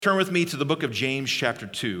Turn with me to the book of James chapter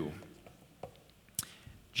 2.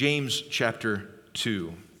 James chapter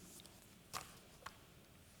 2.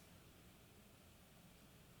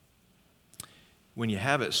 When you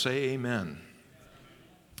have it, say amen.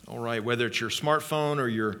 All right, whether it's your smartphone or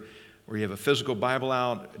you have a physical Bible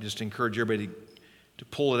out, I just encourage everybody to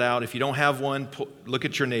pull it out. If you don't have one, look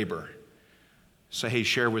at your neighbor. Say, hey,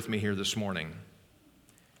 share with me here this morning.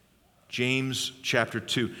 James chapter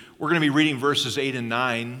 2. We're going to be reading verses 8 and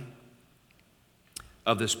 9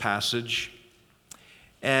 of this passage.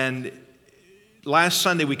 And last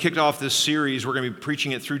Sunday we kicked off this series. We're going to be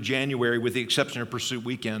preaching it through January with the exception of Pursuit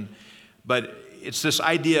Weekend. But it's this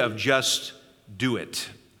idea of just do it.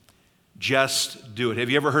 Just do it. Have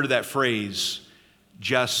you ever heard of that phrase,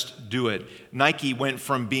 just do it? Nike went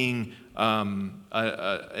from being an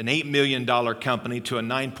 $8 million company to a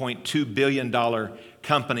 $9.2 billion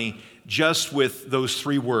company just with those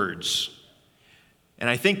three words. And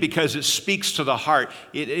I think because it speaks to the heart,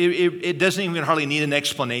 it doesn't even hardly need an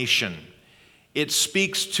explanation. It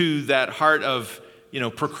speaks to that heart of,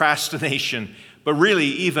 procrastination, but really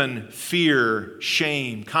even fear,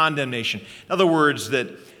 shame, condemnation. In other words,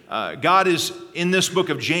 that God is, in this book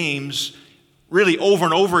of James, really over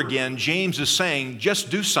and over again, James is saying, just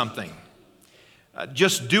do something.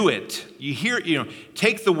 Just do it.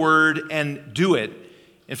 Take the word and do it.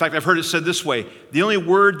 In fact, I've heard it said this way: the only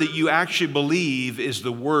word that you actually believe is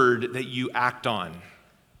the word that you act on.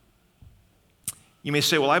 You may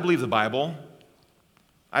say, well, I believe the Bible.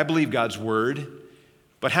 I believe God's word.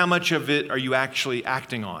 But how much of it are you actually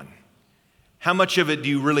acting on? How much of it do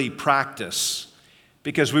you really practice?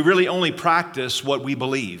 Because we really only practice what we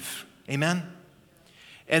believe. Amen?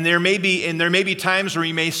 And there may be times where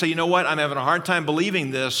you may say, you know what, I'm having a hard time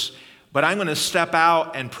believing this, but I'm going to step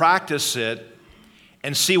out and practice it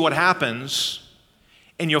and see what happens.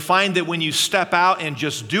 And you'll find that when you step out and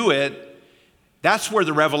just do it, that's where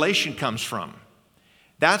the revelation comes from.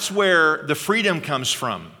 That's where the freedom comes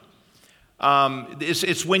from.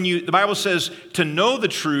 It's when the Bible says to know the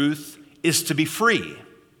truth is to be free.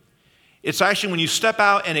 It's actually when you step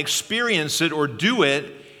out and experience it or do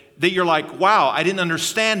it that you're like, wow, I didn't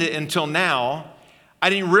understand it until now. I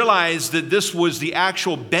didn't realize that this was the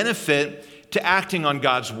actual benefit to acting on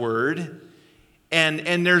God's word.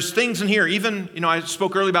 And there's things in here, even, I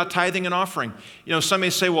spoke earlier about tithing and offering. Some may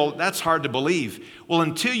say, well, that's hard to believe. Well,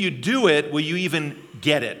 until you do it, will you even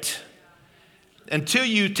get it? Until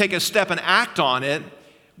you take a step and act on it,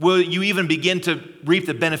 will you even begin to reap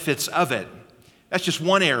the benefits of it? That's just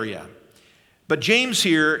one area. But James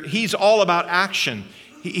here, he's all about action.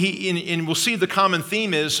 And we'll see the common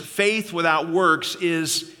theme is faith without works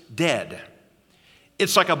is dead.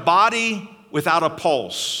 It's like a body without a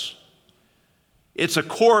pulse. It's a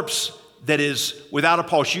corpse that is without a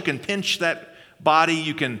pulse. You can pinch that body,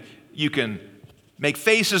 you can make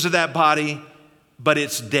faces of that body, but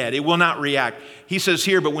it's dead. It will not react. He says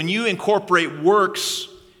here, but when you incorporate works,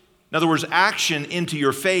 in other words, action into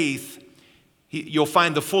your faith, you'll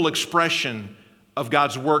find the full expression of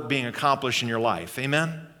God's work being accomplished in your life.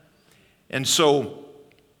 Amen? And so,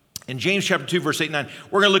 in James chapter 2, verse 8 and 9,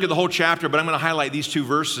 we're going to look at the whole chapter, but I'm going to highlight these two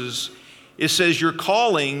verses. It says, your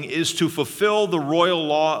calling is to fulfill the royal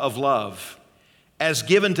law of love as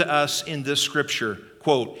given to us in this scripture.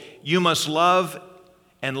 Quote, you must love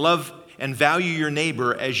and value your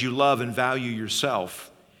neighbor as you love and value yourself.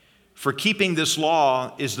 For keeping this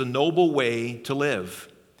law is the noble way to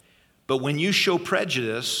live. But when you show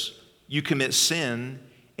prejudice, you commit sin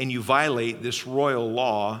and you violate this royal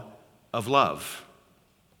law of love.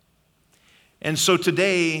 And so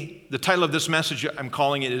today, the title of this message, I'm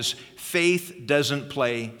calling it, is Faith Doesn't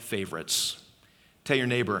Play Favorites. Tell your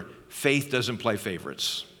neighbor, faith doesn't play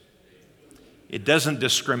favorites. It doesn't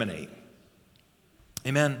discriminate.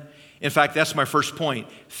 Amen? In fact, that's my first point.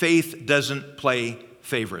 Faith doesn't play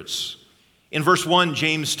favorites. In verse 1,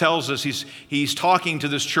 James tells us, he's talking to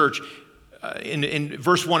this church. In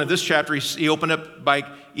verse 1 of this chapter, he opened up by,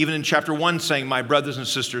 even in chapter 1, saying, my brothers and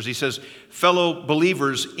sisters, he says, fellow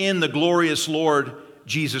believers in the glorious Lord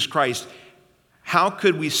Jesus Christ, how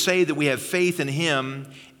could we say that we have faith in him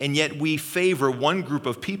and yet we favor one group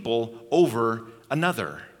of people over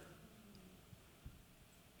another?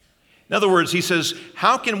 In other words, he says,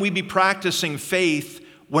 how can we be practicing faith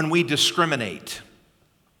when we discriminate?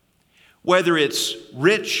 Whether it's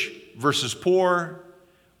rich versus poor,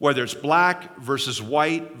 whether it's black versus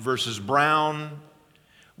white versus brown,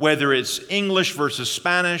 whether it's English versus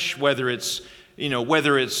Spanish, whether it's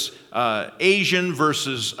Asian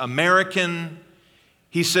versus American.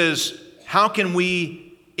 He says, how can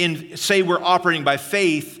we say we're operating by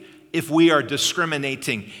faith if we are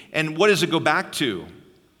discriminating? And what does it go back to?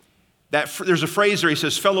 There's a phrase there, he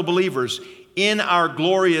says, fellow believers, in our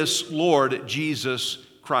glorious Lord Jesus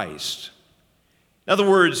Christ. In other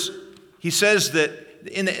words, he says that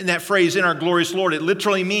in that phrase, in our glorious Lord, it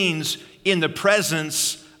literally means in the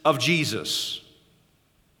presence of Jesus.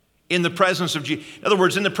 In the presence of Jesus. In other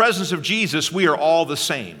words, in the presence of Jesus, we are all the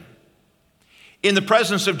same. In the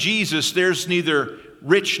presence of Jesus, there's neither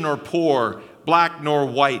rich nor poor, black nor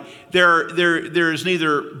white. There is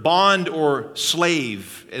neither bond or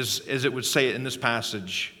slave, as it would say in this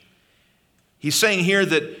passage. He's saying here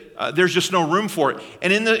that there's just no room for it.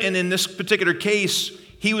 And in this particular case,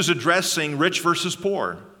 he was addressing rich versus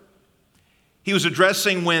poor. He was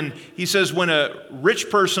addressing when a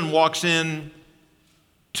rich person walks in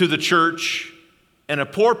to the church and a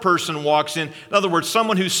poor person walks in other words,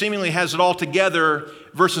 someone who seemingly has it all together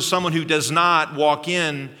versus someone who does not walk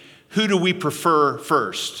in, who do we prefer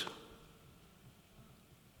first?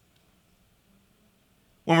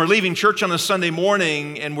 When we're leaving church on a Sunday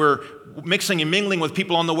morning and we're mixing and mingling with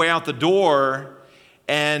people on the way out the door,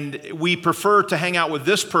 and we prefer to hang out with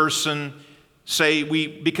this person,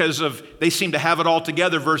 because they seem to have it all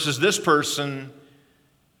together versus this person,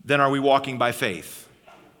 then are we walking by faith?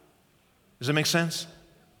 Does that make sense?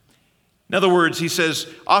 In other words, he says,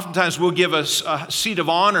 oftentimes we'll give a seat of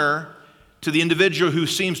honor to the individual who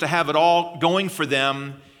seems to have it all going for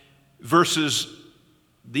them versus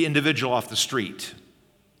the individual off the street.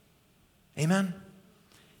 Amen?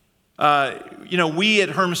 We at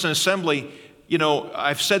Hermiston Assembly,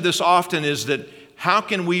 I've said this often, is that how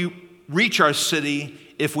can we reach our city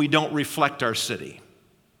if we don't reflect our city?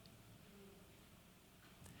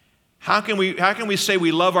 How can we say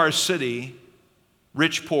we love our city,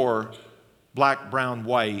 rich, poor, black, brown,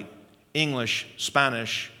 white, English,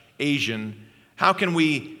 Spanish, Asian? How can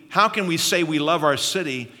we say we love our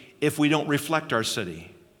city if we don't reflect our city?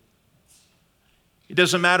 It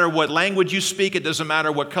doesn't matter what language you speak. It doesn't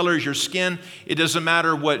matter what color is your skin. It doesn't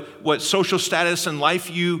matter what social status in life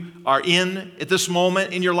you are in at this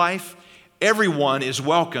moment in your life. Everyone is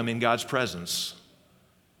welcome in God's presence.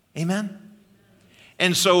 Amen?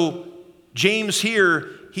 And so James here,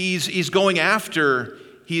 he's going after,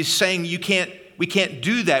 he's saying we can't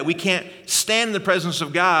do that. We can't stand in the presence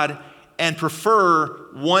of God and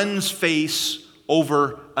prefer one's face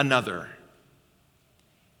over another.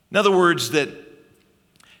 In other words, that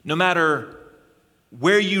no matter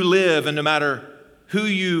where you live and no matter who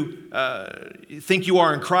you think you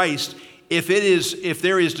are in Christ, if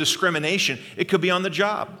there is discrimination, it could be on the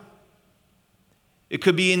job. It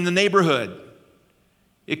could be in the neighborhood.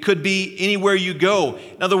 It could be anywhere you go.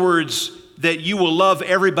 In other words, that you will love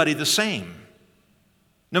everybody the same,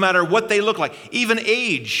 no matter what they look like. Even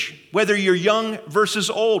age, whether you're young versus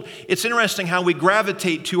old. It's interesting how we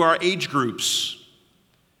gravitate to our age groups.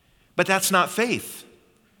 But that's not faith.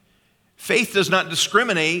 Faith does not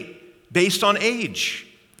discriminate based on age.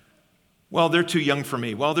 Well, they're too young for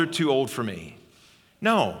me. Well, they're too old for me.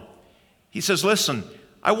 No. He says, listen,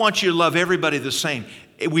 I want you to love everybody the same.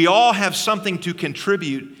 We all have something to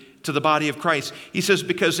contribute to the body of Christ. He says,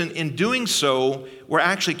 because in doing so, we're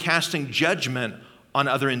actually casting judgment on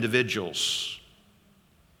other individuals.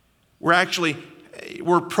 We're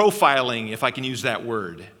profiling, if I can use that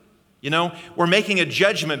word. We're making a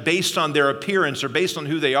judgment based on their appearance or based on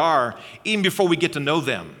who they are, even before we get to know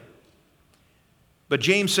them. But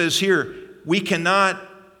James says here, we cannot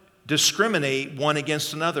discriminate one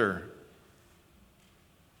against another.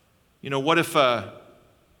 What if, I'm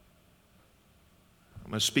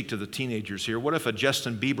going to speak to the teenagers here, what if a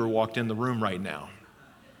Justin Bieber walked in the room right now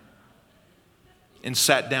and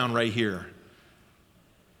sat down right here?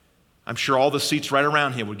 I'm sure all the seats right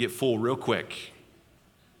around him would get full real quick.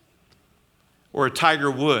 Or a Tiger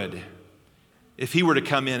Woods, if he were to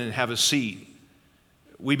come in and have a seat,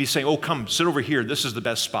 we'd be saying, oh, come, sit over here. This is the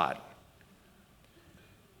best spot.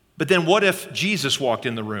 But then what if Jesus walked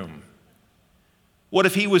in the room? What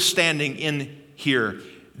if he was standing in here?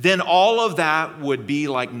 Then all of that would be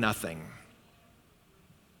like nothing.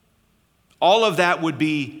 All of that would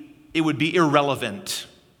be irrelevant.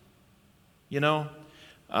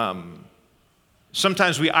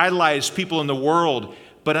 Sometimes we idolize people in the world,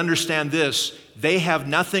 but understand this, they have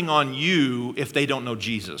nothing on you if they don't know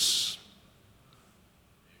Jesus.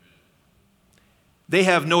 They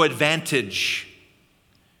have no advantage.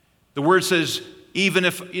 The word says, even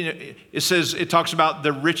if, it talks about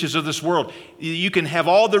the riches of this world. You can have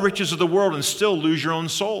all the riches of the world and still lose your own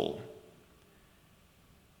soul.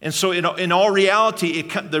 And so in all reality,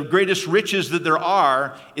 the greatest riches that there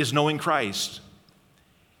are is knowing Christ.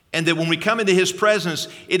 And that when we come into his presence,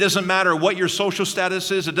 it doesn't matter what your social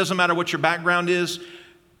status is. It doesn't matter what your background is.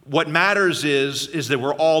 What matters is that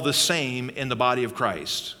we're all the same in the body of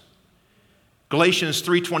Christ. Galatians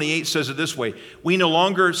 3:28 says it this way: we no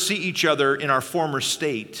longer see each other in our former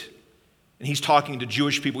state. And he's talking to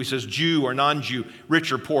Jewish people. He says, Jew or non-Jew,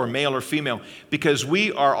 rich or poor, male or female, because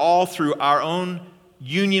we are all through our own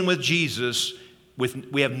union with Jesus,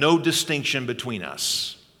 we have no distinction between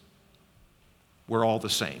us. We're all the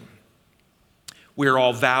same. We are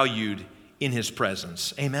all valued in his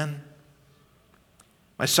presence. Amen?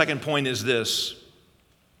 My second point is this: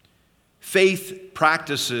 faith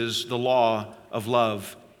practices the law of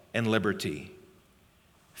love and liberty.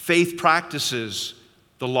 Faith practices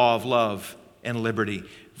the law of love and liberty.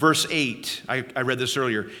 Verse 8, I read this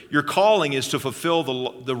earlier. Your calling is to fulfill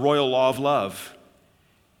the royal law of love.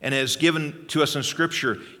 And as given to us in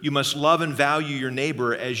Scripture, you must love and value your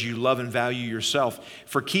neighbor as you love and value yourself.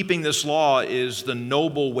 For keeping this law is the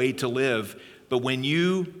noble way to live. But when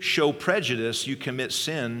you show prejudice, you commit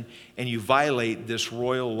sin and you violate this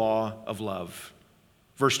royal law of love.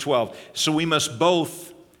 Verse 12, so we must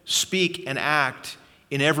both speak and act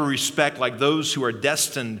in every respect like those who are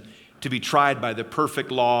destined to be tried by the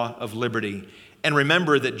perfect law of liberty. And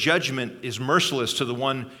remember that judgment is merciless to the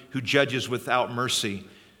one who judges without mercy.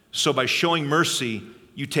 So by showing mercy,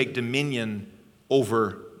 you take dominion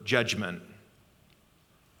over judgment.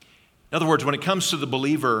 In other words, when it comes to the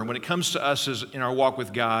believer, when it comes to us as in our walk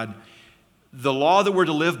with God, the law that we're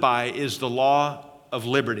to live by is the law of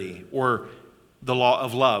liberty, or the law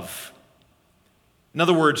of love. In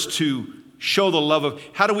other words, to show the love of,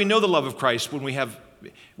 how do we know the love of Christ?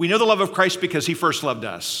 We know the love of Christ because he first loved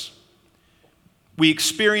us. We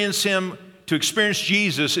experience him. To experience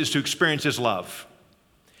Jesus is to experience his love.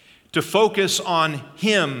 To focus on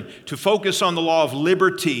him, to focus on the law of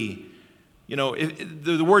liberty. You know,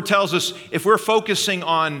 the word tells us if we're focusing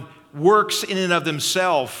on works in and of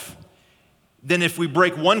themselves, then if we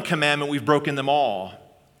break one commandment, we've broken them all.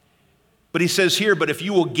 But he says here, but if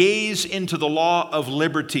you will gaze into the law of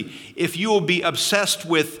liberty, if you will be obsessed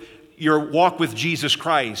with your walk with Jesus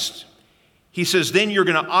Christ, he says, then you're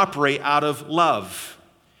going to operate out of love.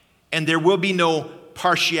 And there will be no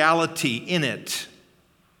partiality in it.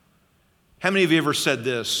 How many of you ever said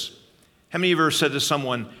this? How many of you ever said to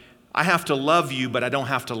someone, I have to love you, but I don't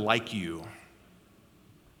have to like you?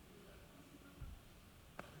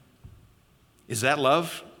 Is that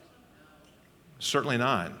love? Certainly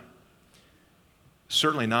not.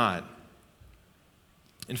 Certainly not.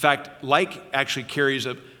 In fact, like actually carries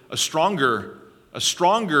a stronger,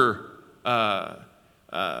 how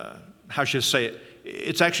should I say it?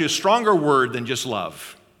 It's actually a stronger word than just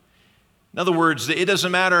love. In other words, it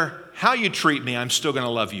doesn't matter how you treat me, I'm still going to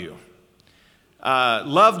love you.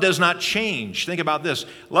 Love does not change. Think about this.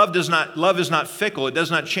 Love is not fickle. It does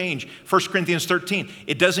not change. 1 Corinthians 13,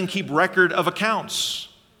 it doesn't keep record of accounts.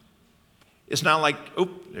 It's not like, oh,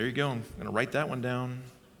 there you go. I'm going to write that one down.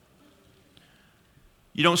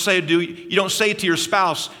 You don't say to your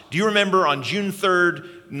spouse, do you remember on June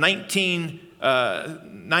 3rd,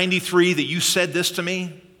 1993 that you said this to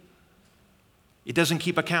me? It doesn't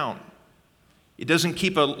keep account. It doesn't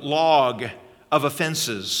keep a log of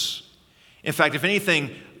offenses. In fact, if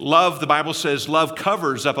anything, love, the Bible says, love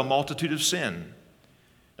covers up a multitude of sin. In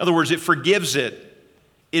other words, it forgives it,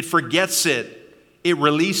 it forgets it, it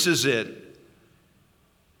releases it.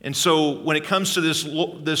 And so when it comes to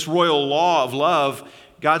this royal law of love,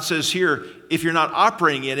 God says here, if you're not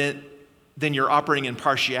operating in it, then you're operating in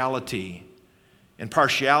partiality. And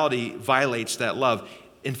partiality violates that love.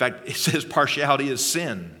 In fact, it says partiality is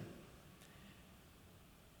sin.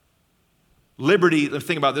 Liberty,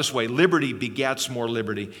 think about it this way, liberty begets more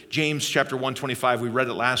liberty. James chapter 1:25, we read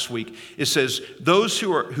it last week. It says, those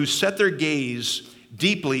who set their gaze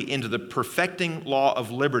deeply into the perfecting law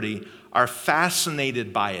of liberty are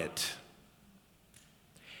fascinated by it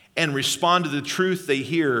and respond to the truth they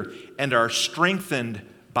hear and are strengthened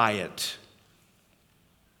by it.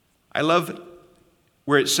 I love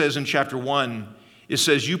where it says in chapter 1, it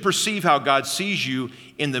says, you perceive how God sees you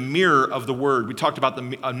in the mirror of the Word. We talked about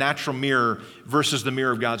a natural mirror versus the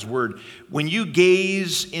mirror of God's Word. When you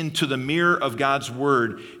gaze into the mirror of God's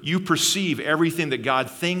Word, you perceive everything that God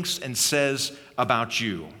thinks and says about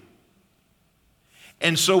you.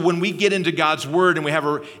 And so when we get into God's Word and we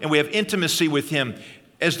have intimacy with Him,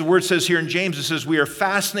 as the Word says here in James, it says we are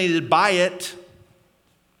fascinated by it.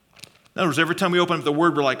 In other words, every time we open up the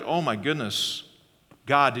Word, we're like, oh my goodness,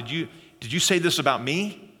 God, did you say this about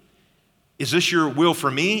me? Is this your will for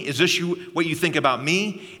me? Is this what you think about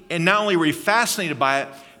me? And not only are we fascinated by it,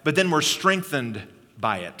 but then we're strengthened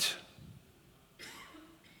by it.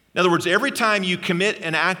 In other words, every time you commit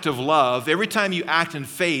an act of love, every time you act in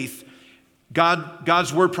faith,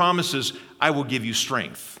 God's word promises, I will give you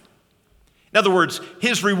strength. In other words,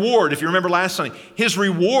 his reward, if you remember last Sunday, his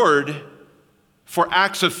reward for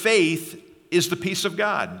acts of faith is the peace of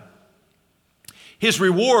God. His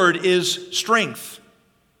reward is strength.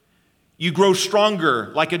 You grow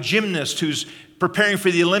stronger like a gymnast who's preparing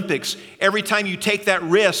for the Olympics. Every time you take that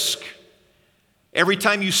risk, every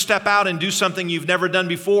time you step out and do something you've never done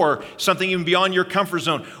before, something even beyond your comfort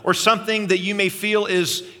zone, or something that you may feel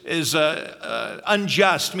is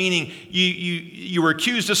unjust, meaning you were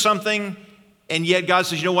accused of something, and yet God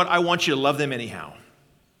says, you know what, I want you to love them anyhow.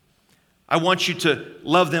 I want you to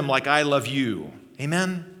love them like I love you.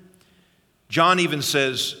 Amen? John even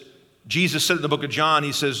says, Jesus said in the book of John,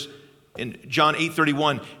 he says in John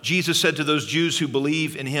 8:31, Jesus said to those Jews who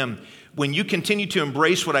believe in him, when you continue to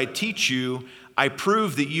embrace what I teach you, I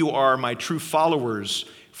prove that you are my true followers.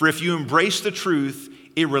 For if you embrace the truth,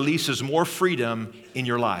 it releases more freedom in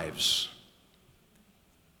your lives.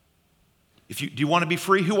 Do you want to be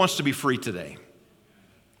free? Who wants to be free today?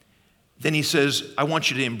 Then he says, I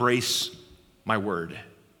want you to embrace my word.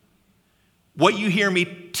 What you hear me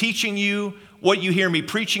teaching you, what you hear me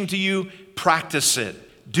preaching to you, practice it.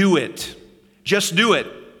 Do it. Just do it.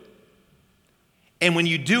 And when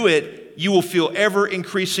you do it, you will feel ever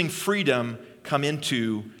increasing freedom come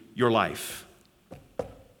into your life.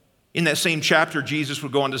 In that same chapter, Jesus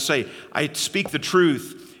would go on to say, I speak the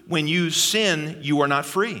truth. When you sin, you are not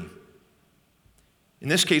free. In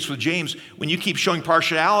this case with James, when you keep showing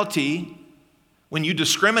partiality, when you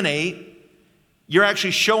discriminate, you're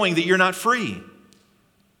actually showing that you're not free.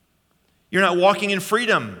 You're not walking in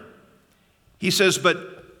freedom. He says,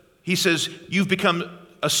 you've become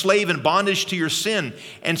a slave in bondage to your sin.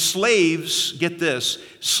 And slaves, get this,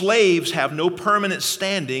 slaves have no permanent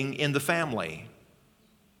standing in the family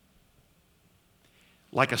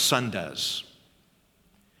like a son does.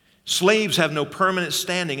 Slaves have no permanent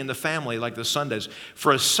standing in the family like the son does.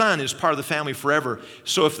 For a son is part of the family forever.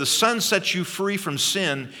 So if the son sets you free from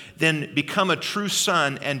sin, then become a true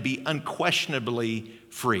son and be unquestionably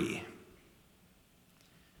free.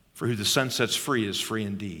 For who the son sets free is free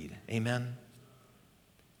indeed. Amen?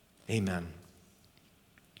 Amen.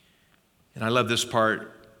 And I love this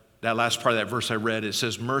part, that last part of that verse I read. It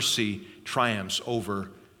says, mercy triumphs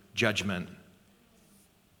over judgment.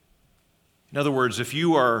 In other words, if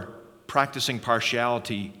you are practicing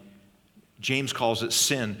partiality, James calls it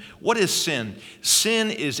sin. What is sin?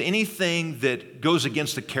 Sin is anything that goes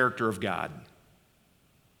against the character of God.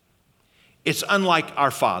 It's unlike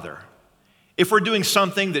our Father. If we're doing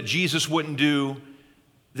something that Jesus wouldn't do,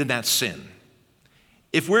 then that's sin.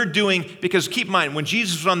 If we're doing, because keep in mind, when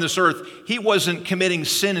Jesus was on this earth, he wasn't committing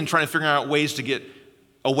sin and trying to figure out ways to get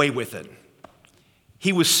away with it.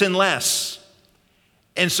 He was sinless.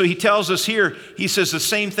 And so he tells us here, he says, the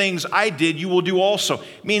same things I did, you will do also.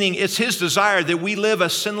 Meaning it's his desire that we live a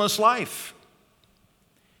sinless life.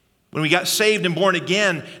 When we got saved and born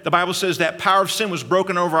again, the Bible says that power of sin was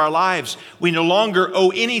broken over our lives. We no longer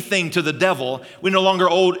owe anything to the devil. We no longer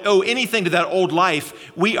owe anything to that old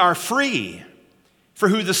life. We are free. For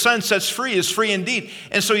who the Son sets free is free indeed.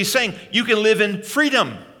 And so he's saying you can live in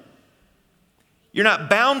freedom. You're not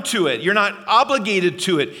bound to it. You're not obligated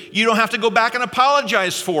to it. You don't have to go back and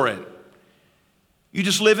apologize for it. You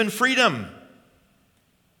just live in freedom.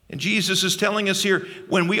 And Jesus is telling us here,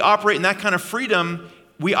 when we operate in that kind of freedom,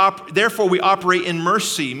 therefore we operate in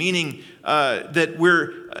mercy, meaning that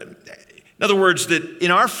in other words, that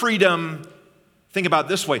in our freedom, think about it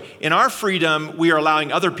this way, in our freedom, we are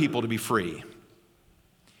allowing other people to be free.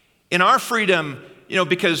 In our freedom,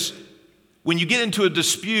 because when you get into a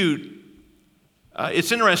dispute,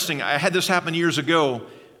 it's interesting. I had this happen years ago.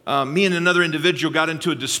 Me and another individual got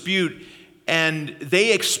into a dispute, and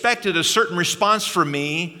they expected a certain response from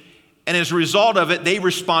me, and as a result of it, they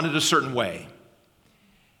responded a certain way.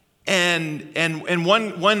 And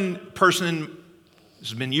one person,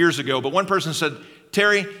 this has been years ago, but one person said,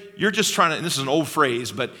 Terry, you're just trying to, and this is an old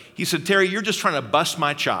phrase, but he said, Terry, you're just trying to bust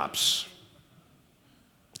my chops.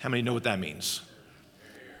 How many know what that means?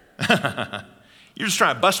 You're just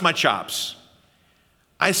trying to bust my chops.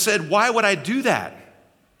 I said, why would I do that?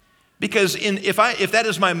 Because if that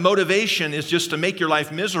is my motivation, is just to make your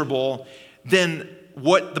life miserable, then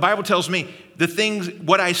what the Bible tells me,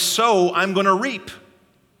 what I sow, I'm going to reap.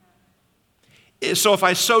 So if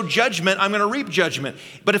I sow judgment, I'm going to reap judgment.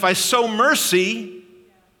 But if I sow mercy,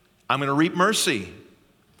 I'm going to reap mercy.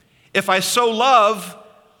 If I sow love,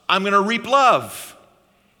 I'm going to reap love.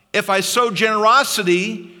 If I sow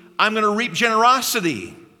generosity, I'm going to reap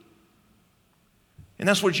generosity. And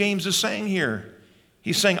that's what James is saying here.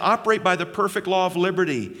 He's saying, operate by the perfect law of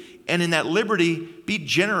liberty. And in that liberty, be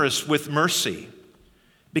generous with mercy,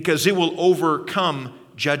 because it will overcome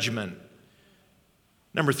judgment.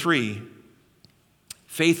 Number 3,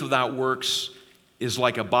 faith without works is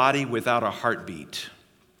like a body without a heartbeat.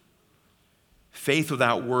 Faith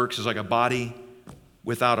without works is like a body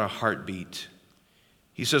without a heartbeat.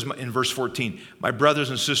 He says in verse 14, my brothers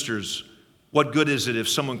and sisters, what good is it if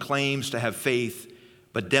someone claims to have faith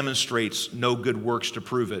but demonstrates no good works to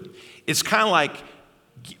prove it? It's kind of like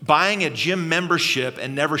buying a gym membership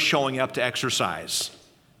and never showing up to exercise.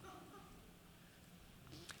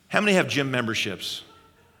 How many have gym memberships?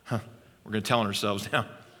 We're going to tell on ourselves now.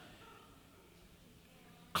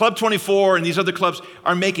 Club 24 and these other clubs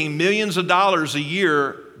are making millions of dollars a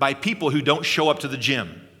year by people who don't show up to the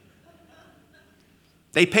gym.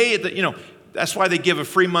 They pay it, that's why they give a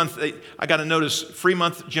free month. I got a notice, free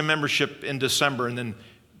month gym membership in December and then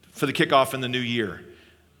for the kickoff in the new year.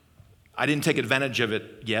 I didn't take advantage of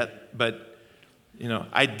it yet, but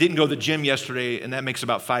I didn't go to the gym yesterday, and that makes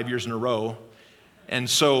about 5 years in a row. And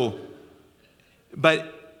so,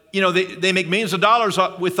 but they make millions of dollars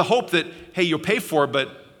with the hope that, hey, you'll pay for it,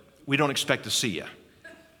 but we don't expect to see you.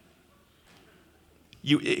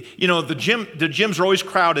 The gyms are always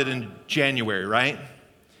crowded in January, right?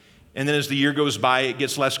 And then as the year goes by, it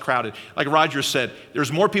gets less crowded. Like Roger said,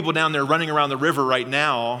 there's more people down there running around the river right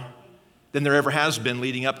now than there ever has been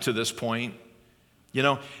leading up to this point.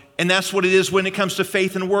 And that's what it is when it comes to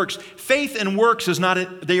faith and works. Faith and works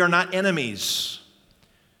they are not enemies.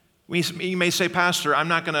 You may say, Pastor, I'm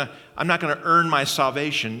not going to earn my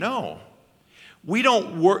salvation. No. We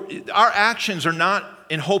don't work. Our actions are not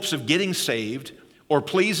in hopes of getting saved or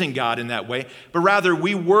pleasing God in that way, but rather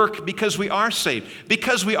we work because we are saved.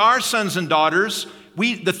 Because we are sons and daughters,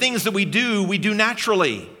 the things that we do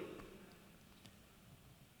naturally.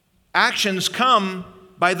 Actions come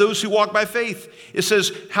by those who walk by faith. It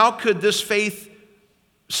says, how could this faith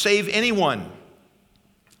save anyone?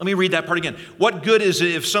 Let me read that part again. What good is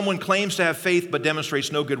it if someone claims to have faith but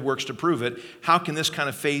demonstrates no good works to prove it? How can this kind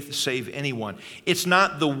of faith save anyone? It's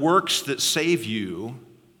not the works that save you,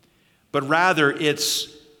 but rather it's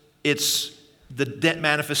the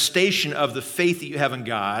manifestation of the faith that you have in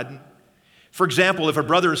God. For example, if a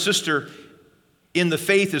brother or sister in the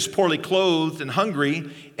faith is poorly clothed and hungry,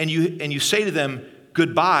 and you say to them,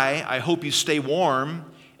 goodbye, I hope you stay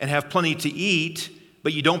warm and have plenty to eat,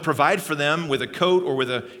 but you don't provide for them with a coat or with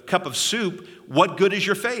a cup of soup, what good is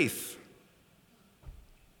your faith?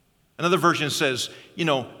 Another version says,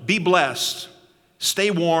 be blessed,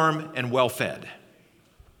 stay warm and well fed.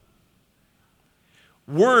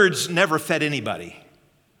 Words never fed anybody.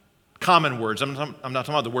 Common words. I'm not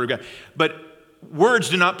talking about the word of God. But words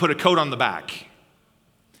do not put a coat on the back.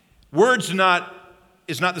 Words is not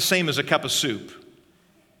the same as a cup of soup.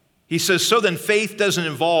 He says, so then faith that doesn't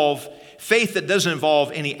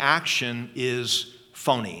involve any action is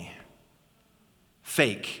phony,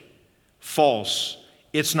 fake, false.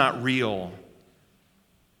 It's not real.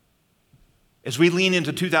 As we lean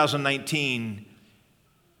into 2019,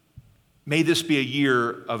 may this be a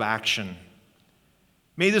year of action.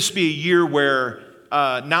 May this be a year where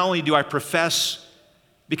not only do I profess,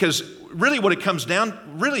 because really what it comes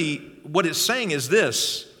down, really what it's saying is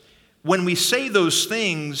this. When we say those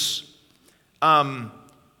things, the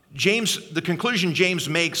conclusion James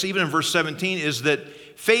makes, even in verse 17, is that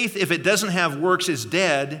faith, if it doesn't have works, is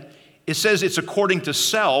dead. It says it's according to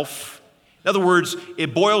self. In other words,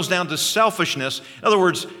 it boils down to selfishness. In other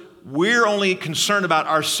words, we're only concerned about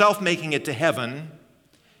ourself making it to heaven.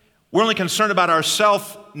 We're only concerned about our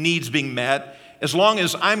self needs being met. As long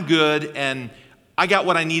as I'm good and I got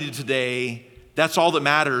what I needed today, that's all that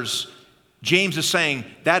matters. James is saying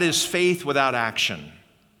that is faith without action.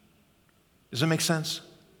 Does that make sense?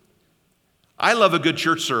 I love a good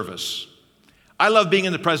church service. I love being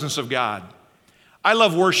in the presence of God. I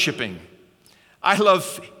love worshiping. I love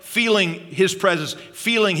feeling His presence,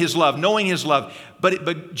 feeling His love, knowing His love.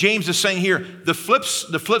 But James is saying here, the flip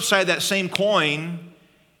side of that same coin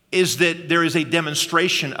is that there is a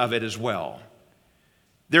demonstration of it as well.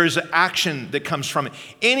 There is an action that comes from it.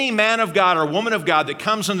 Any man of God or woman of God that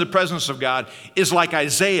comes in the presence of God is like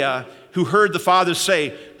Isaiah, who heard the Father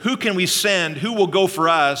say, who can we send? Who will go for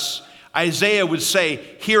us? Isaiah would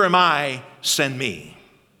say, here am I, send me.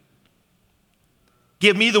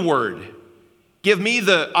 Give me the word. Give me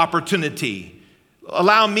the opportunity.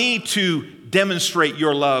 Allow me to demonstrate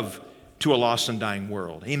your love to a lost and dying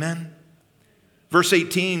world. Amen? Verse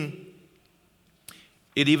 18,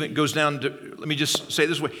 it even goes down to, let me just say it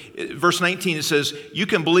this way. Verse 19, it says, you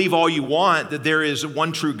can believe all you want that there is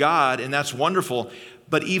one true God, and that's wonderful,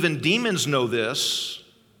 But even demons know this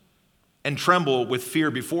and tremble with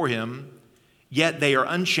fear before him, yet they are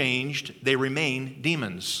unchanged, they remain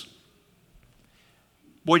demons.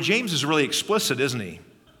 Boy, James is really explicit, isn't he?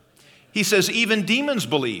 He says, even demons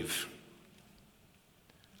believe.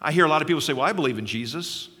 I hear a lot of people say, well, I believe in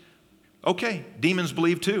Jesus. Okay, demons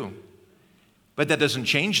believe too. But that doesn't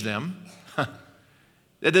change them.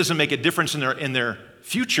 That doesn't make a difference in their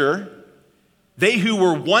future. They who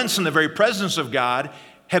were once in the very presence of God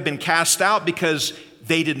have been cast out because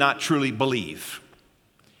they did not truly believe.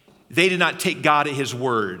 They did not take God at his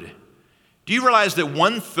word. Do you realize that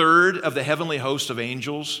 1/3 of the heavenly host of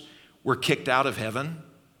angels were kicked out of heaven?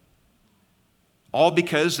 All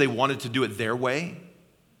because they wanted to do it their way?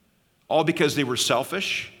 All because they were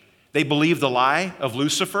selfish? They believed the lie of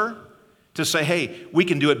Lucifer to say, hey, we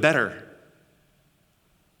can do it better.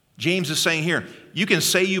 James is saying here, you can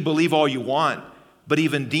say you believe all you want, but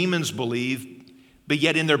even demons believe, but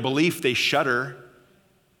yet in their belief they shudder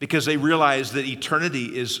because they realize that eternity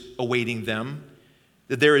is awaiting them,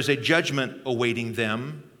 that there is a judgment awaiting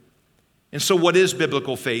them. And so what is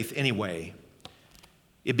biblical faith anyway?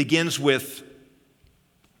 It begins with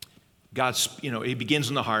God's, it begins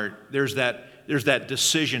in the heart. There's that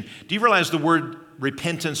decision. Do you realize the word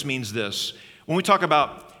repentance means this? When we talk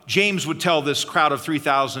about, James would tell this crowd of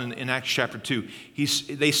 3,000 in Acts chapter 2,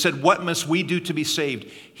 they said, what must we do to be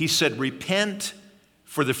saved? He said, repent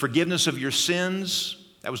for the forgiveness of your sins.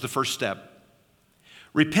 That was the first step.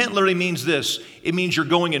 Repent literally means this. It means you're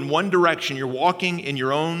going in one direction. You're walking in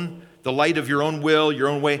the light of your own will, your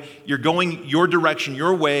own way. You're going your direction,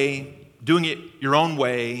 your way, doing it your own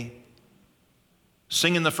way,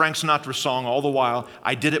 singing the Frank Sinatra song all the while,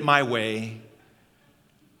 I did it my way.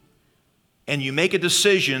 And you make a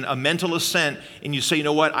decision, a mental assent, and you say, you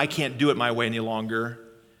know what, I can't do it my way any longer.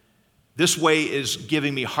 This way is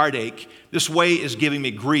giving me heartache. This way is giving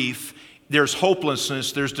me grief. There's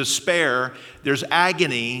hopelessness, there's despair, there's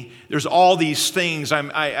agony, there's all these things.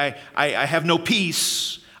 I have no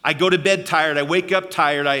peace. I go to bed tired, I wake up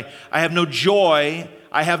tired, I have no joy,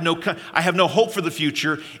 I have no hope for the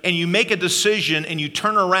future. And you make a decision and you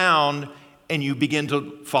turn around and you begin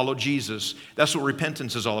to follow Jesus. That's what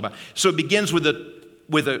repentance is all about. So it begins with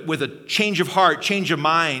a change of heart, change of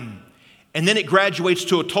mind, and then it graduates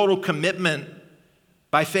to a total commitment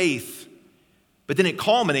by faith. But then it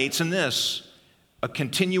culminates in this, a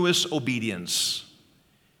continuous obedience.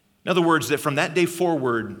 In other words, that from that day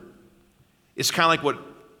forward, it's kind of like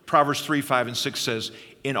what Proverbs 3, 5, and 6 says,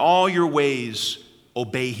 in all your ways,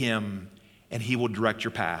 obey him, and he will direct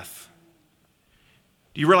your path.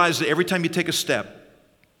 Do you realize that every time you take a step,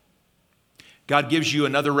 God gives you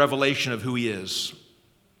another revelation of who he is?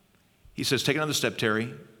 He says, take another step,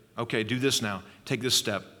 Terry. Okay, do this now. Take this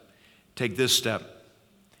step. Take this step.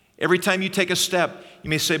 Every time you take a step, you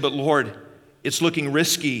may say, but Lord, it's looking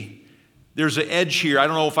risky. There's an edge here. I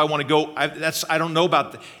don't know if I want to go. I don't know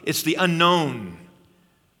about that. It's the unknown.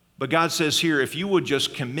 But God says here, if you would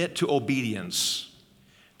just commit to obedience.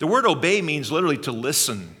 The word obey means literally to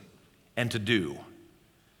listen and to do.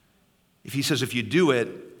 If he says, if you do it,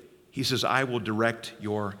 he says, I will direct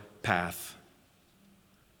your path.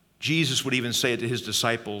 Jesus would even say it to his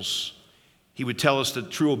disciples. He would tell us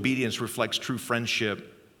that true obedience reflects true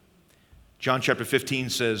friendship. John chapter 15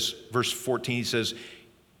 says, verse 14, he says,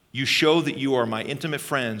 you show that you are my intimate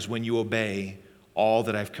friends when you obey all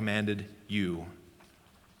that I've commanded you.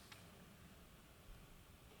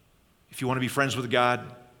 If you want to be friends with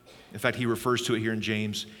God, in fact, he refers to it here in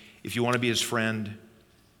James, if you want to be his friend,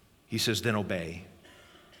 he says, then obey.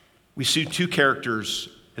 We see two characters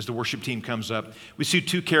as the worship team comes up. We see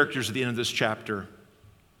two characters at the end of this chapter.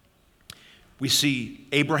 We see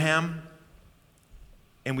Abraham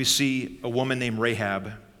and we see a woman named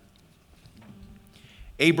Rahab.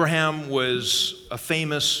 Abraham was a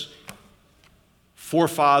famous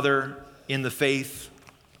forefather in the faith.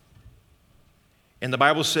 And the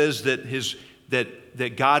Bible says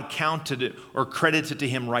that God counted it or credited to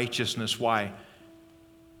him righteousness. Why?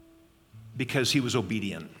 Because he was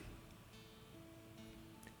obedient.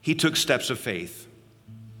 He took steps of faith.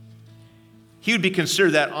 He would be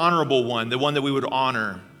considered that honorable one, the one that we would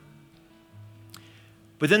honor.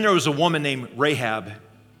 But then there was a woman named Rahab.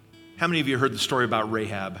 How many of you heard the story about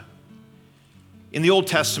Rahab? In the Old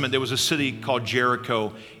Testament, there was a city called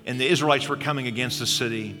Jericho, and the Israelites were coming against the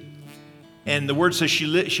city. And the word says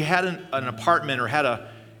she had an apartment, or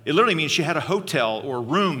it literally means she had a hotel or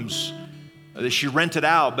rooms that she rented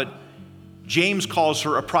out, but James calls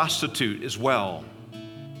her a prostitute as well.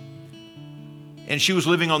 And she was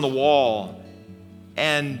living on the wall.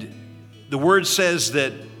 And the word says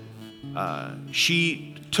that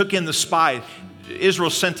she took in the spies. Israel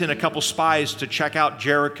sent in a couple spies to check out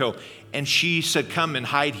Jericho, and she said, come and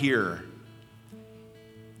hide here.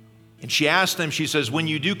 And she asked them, she says, when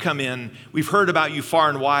you do come in, we've heard about you far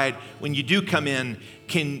and wide. When you do come in,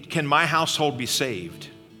 can my household be saved?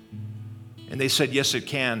 And they said, yes, it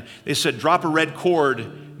can. They said, drop a red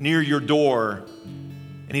cord near your door.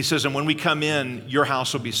 And he says, and when we come in, your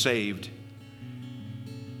house will be saved.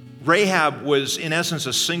 Rahab was, in essence,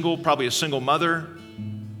 probably a single mother.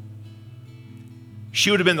 She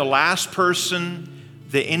would have been the last person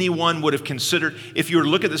that anyone would have considered. If you were to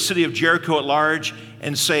look at the city of Jericho at large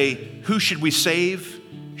and say, who should we save?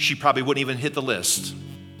 She probably wouldn't even hit the list.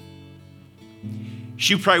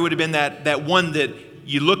 She probably would have been that one that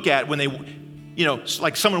you look at when they,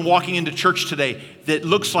 like someone walking into church today that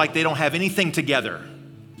looks like they don't have anything together.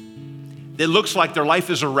 That looks like their life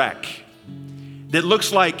is a wreck. That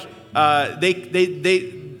looks like they're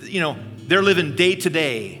living day to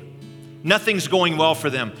day. Nothing's going well for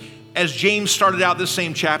them. As James started out this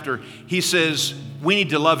same chapter, he says, we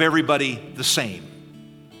need to love everybody the same.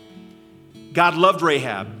 God loved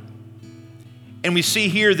Rahab. And we see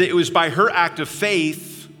here that it was by her act of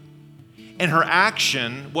faith and her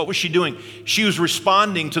action. What was she doing? She was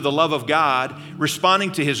responding to the love of God,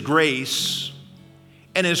 responding to his grace.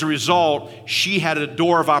 And as a result, she had a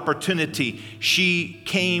door of opportunity. She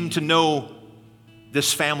came to know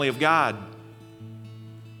this family of God.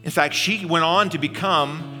 In fact, she went on to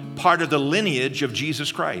become part of the lineage of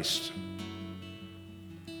Jesus Christ.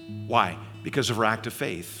 Why? Because of her act of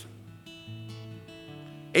faith.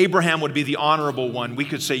 Abraham would be the honorable one. We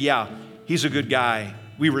could say, yeah, he's a good guy.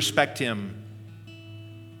 We respect him.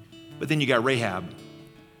 But then you got Rahab.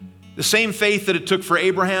 The same faith that it took for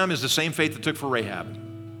Abraham is the same faith it took for Rahab.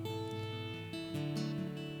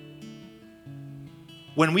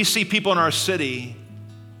 When we see people in our city,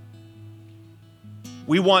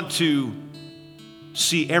 we want to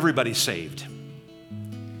see everybody saved.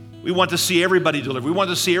 We want to see everybody delivered. We want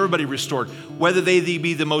to see everybody restored, whether they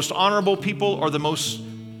be the most honorable people or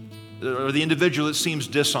the individual that seems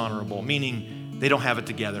dishonorable, meaning they don't have it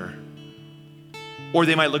together. Or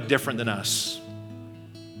they might look different than us,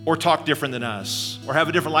 or talk different than us, or have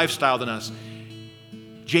a different lifestyle than us.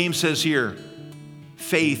 James says here,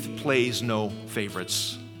 faith plays no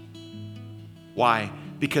favorites. Why?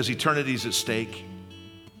 Because eternity is at stake.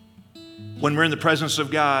 When we're in the presence of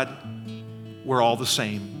God, we're all the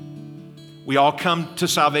same. We all come to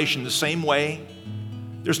salvation the same way.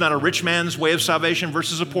 There's not a rich man's way of salvation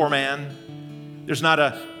versus a poor man. There's not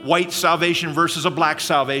a white salvation versus a black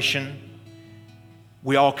salvation.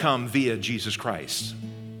 We all come via Jesus Christ,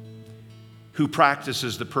 who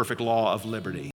practices the perfect law of liberty.